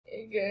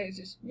guys,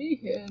 it's me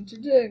here, and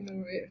today I'm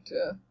gonna react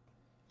to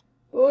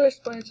Boris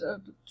finds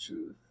out the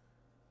truth.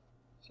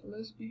 So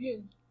let's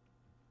begin.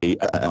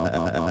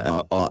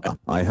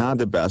 I had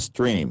the best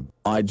dream.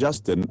 I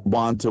just didn't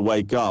want to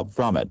wake up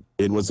from it.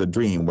 It was a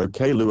dream where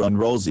Caillou and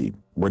Rosie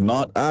were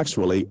not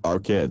actually our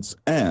kids,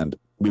 and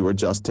we were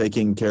just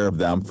taking care of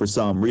them for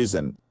some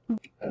reason.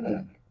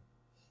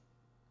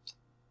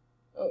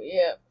 Oh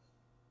yeah,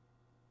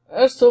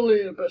 that's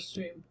totally the best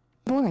dream.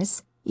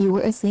 Boris, you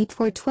were asleep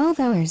for 12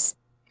 hours.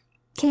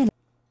 Caillou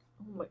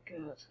Oh my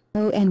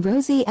god. and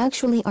Rosie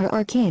actually are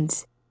our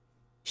kids.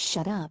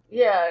 Shut up.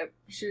 Yeah, I'm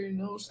sure he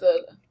knows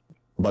that.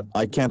 But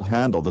I can't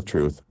handle the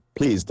truth.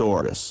 Please,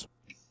 Doris.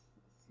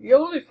 You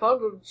only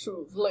found out the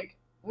truth, like,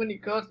 when you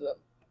got them.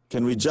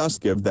 Can we just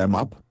give them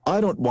up?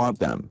 I don't want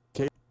them.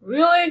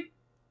 Really?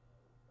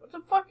 What the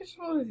fuck is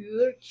wrong with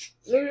you?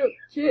 They're your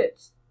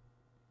kids.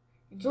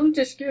 You don't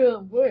just give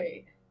them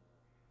away.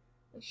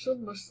 That's so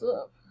messed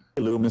up.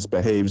 Caillou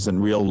misbehaves in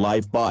real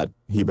life, but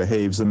he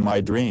behaves in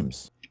my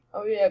dreams.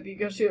 Oh yeah,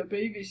 because you're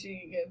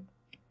babysitting him.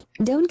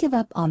 Don't give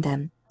up on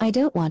them. I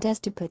don't want us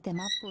to put them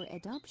up for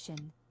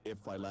adoption. If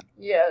I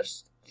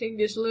Yes, I think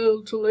it's a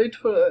little too late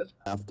for that.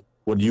 left,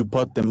 would you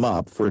put them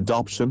up for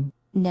adoption?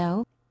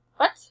 No,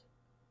 What?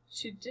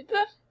 She did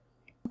that?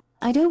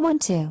 I don't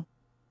want to.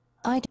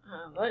 I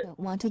What? don't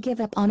want to give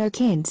up on our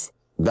kids.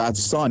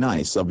 That's so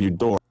nice of you,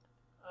 Oh,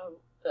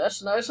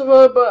 that's nice of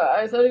her, but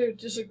I thought you were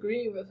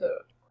disagreeing with her.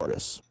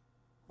 Doris.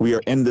 We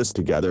are in this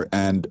together,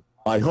 and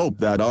I hope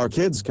that our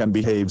kids can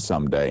behave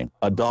someday.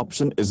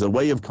 Adoption is a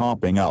way of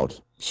comping out.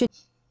 Should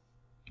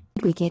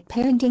we get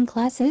parenting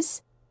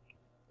classes?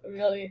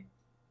 Really?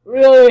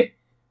 Really?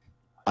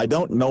 I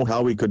don't know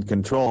how we could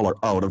control our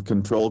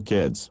out-of-control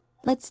kids.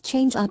 Let's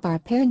change up our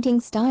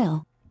parenting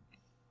style.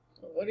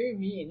 What do you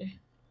mean?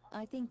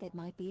 I think that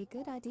might be a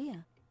good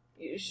idea.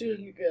 You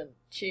surely can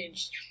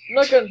change. I'm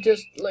not gonna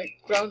just, like,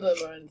 ground them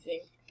or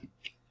anything.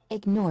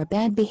 Ignore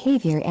bad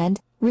behavior and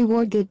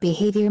reward good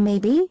behavior,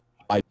 maybe?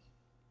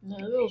 No,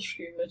 they'll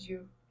scream at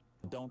you.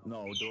 I don't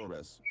know,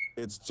 Doris.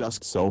 It's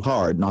just so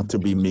hard not to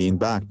be mean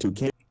back to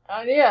kids.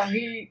 And yeah,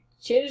 he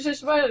changed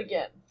his mind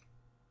again.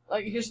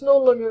 Like, he's no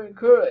longer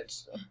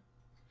encouraged.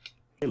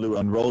 Caillou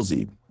and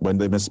Rosie, when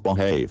they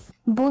misbehave.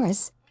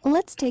 Boris,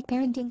 let's take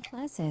parenting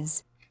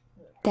classes.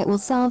 That will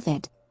solve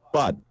it.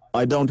 But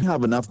I don't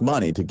have enough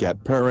money to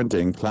get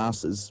parenting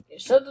classes.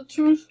 Is that the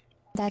truth?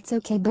 That's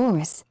okay,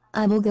 Boris.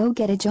 I will go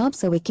get a job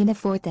so we can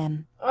afford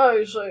them.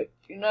 Oh, so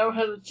you never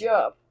had a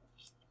job.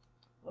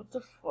 What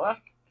the fuck?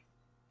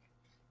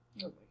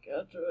 Oh my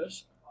god,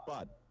 Doris.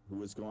 But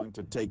who is going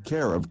to take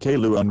care of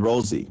Caillou and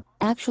Rosie?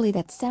 Actually,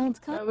 that sounds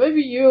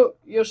Maybe you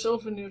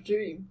yourself in your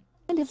dream.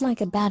 kind of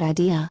like a bad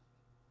idea.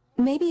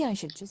 Maybe I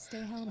should just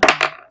stay home.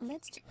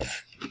 Let's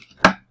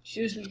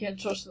Seriously, can't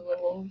trust them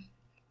alone.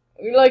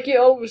 I mean, like, you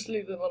always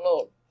leave them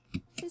alone.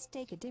 just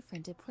take a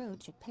different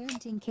approach at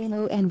parenting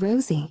Caillou and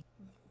Rosie.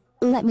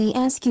 Let me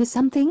ask you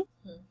something.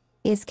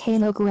 Is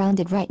Caillou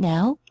grounded right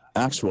now?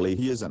 Actually,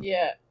 he isn't.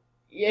 Yeah,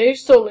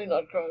 he's totally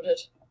not grounded.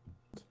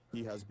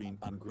 He has been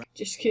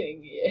Just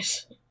kidding,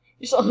 yes.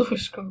 He's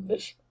always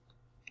grounded.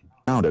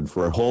 ungrounded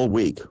for a whole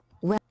week.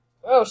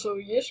 Oh, so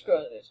he is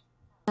grounded.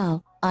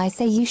 Well, I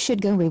say you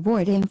should go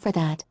reward him for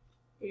that.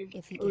 If he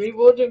gets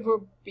Reward him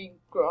for being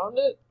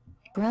grounded?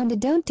 grounded,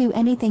 don't do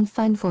anything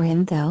fun for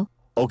him, though.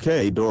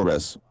 Okay,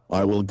 Doris.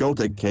 I will go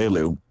take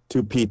Caillou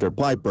to Peter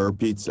Piper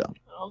Pizza.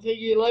 I don't think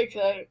he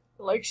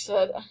likes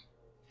that.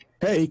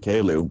 Hey,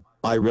 Caillou.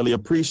 I really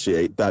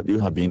appreciate that you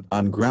have been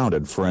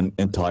ungrounded for an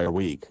entire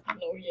week.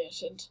 No, he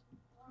hasn't.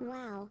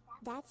 Wow,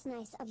 that's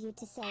nice of you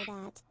to say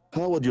that.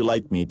 How would you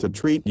like me to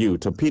treat you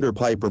to Peter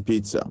Piper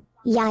Pizza?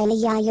 Wait.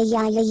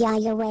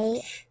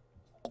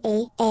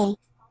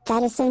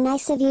 That is so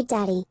nice of you,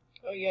 Daddy.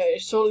 Oh yeah,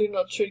 he's totally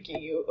not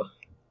tricking you.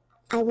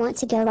 I want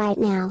to go right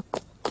now.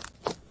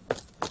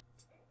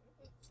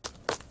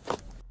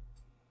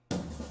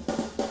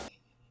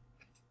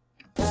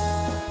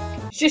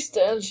 He's just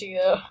dancing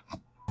there.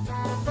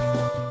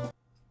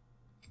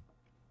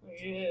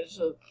 Yeah,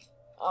 so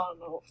I don't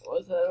know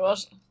what that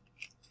was.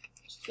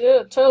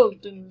 Yeah, title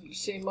didn't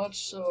say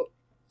much, so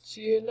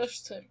see you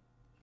next time.